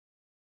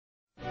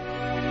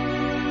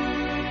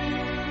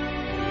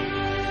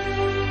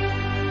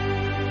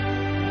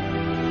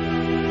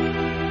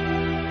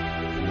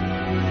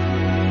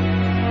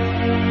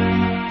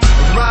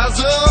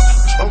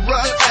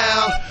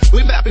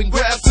mapping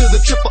graphs to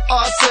the triple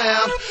R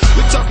sound.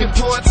 We talking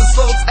points and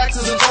slopes,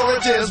 axes and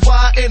origins,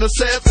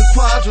 y-intercepts and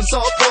quadrants,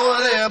 all four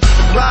of them.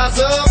 Rise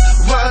up,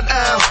 run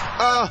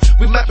out,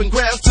 we mapping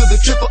graphs to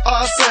the triple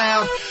R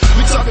sound.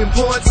 We talking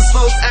points and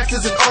slopes,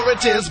 axes and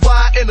origins,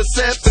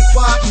 y-intercepts and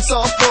quadrants,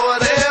 all four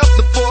of them.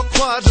 The four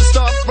quadrants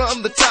start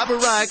from the top and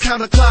right,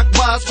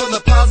 counterclockwise from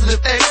the positive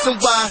X and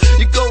Y.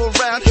 You go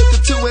around, hit the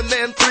 2 and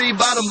then 3,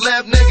 bottom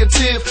left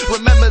negative,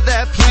 remember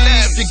that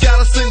please. You got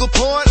a single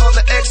point on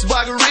the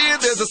XY grid,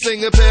 there's a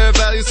single pair of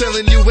values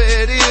telling you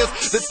where it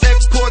is. This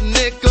X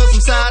coordinate goes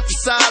from side to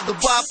side, the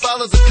Y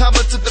follows a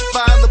comma to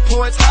define the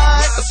points.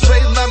 A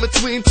straight line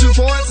between 2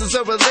 points is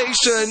a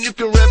relation, you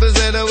can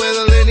represent it with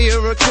a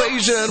linear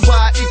equation.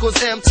 Y equals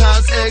M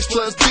times X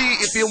plus B.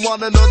 If you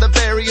wanna know the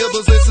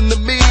variables, listen to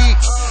me.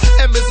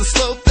 M is the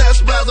slope,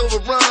 that's rise over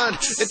run.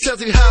 It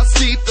tells you how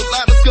steep the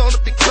line is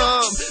gonna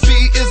become. B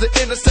is the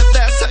intercept,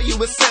 that's how you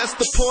assess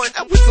the point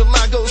at which the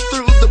line goes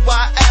through the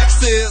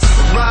y-axis.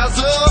 Rise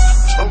up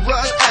or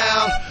run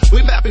out,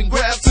 we mapping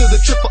graphs to the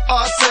triple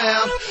R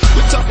sound.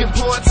 We talking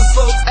points and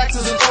slopes,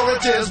 axes and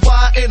origins,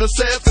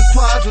 y-intercepts and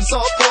quadrants,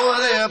 all four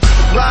of them.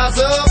 Rise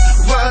up,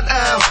 run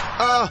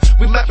out,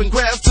 we mapping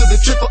graphs to the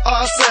triple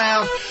R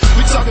sound.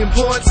 We talking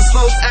points and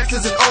slopes,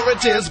 axes and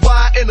origins,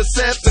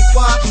 y-intercepts and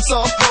quadrants,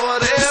 all four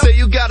of them. Say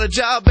you got a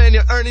job and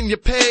you're earning your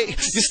pay.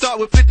 You start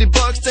with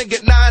 $50 and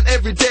get 9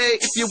 every day.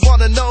 If you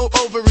wanna know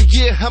over a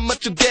year how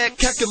much you get,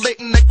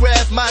 calculating that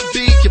graph might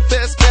be your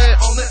best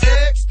bet. On the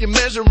X, you're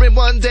measuring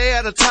one day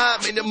at a time,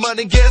 and your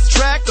money gets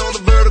tracked on the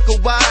vertical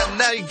Y.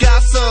 Now you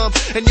got some,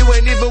 and you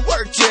ain't even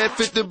worked yet.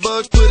 $50,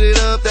 put it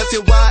up, that's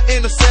your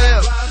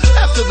y-intercept.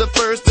 After the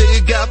first day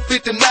you got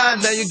 59,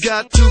 now you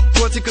got 2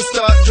 points, you can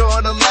start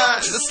drawing a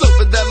line. The slope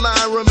of that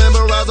line,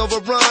 remember, rise over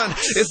run.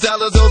 It's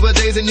dollars over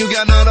days and you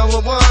got none over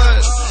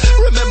ones.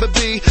 Remember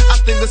B, I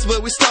think that's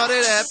where we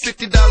started at.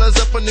 $50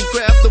 up on the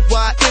graph, the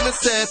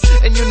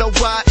y-intercept. And you know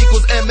y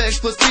equals mx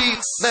plus b.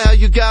 Now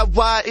you got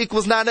y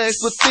equals 9x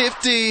plus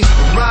 50.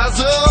 Rise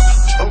up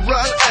or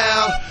run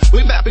out,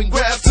 we mapping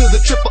graphs to the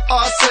triple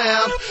R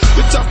sound.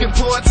 We talking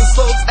points and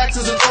slopes,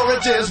 axes and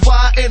origins,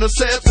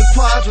 y-intercepts and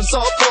quadrants,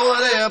 all four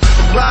of them.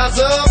 Rise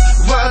up,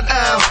 run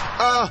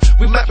out,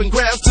 we mapping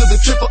graphs to the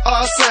triple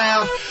R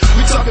sound.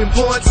 We talking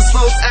points and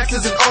slopes,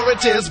 axes and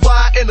origins,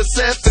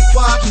 y-intercepts and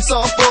quadrants,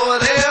 all four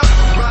of them.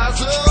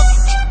 Rise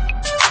up.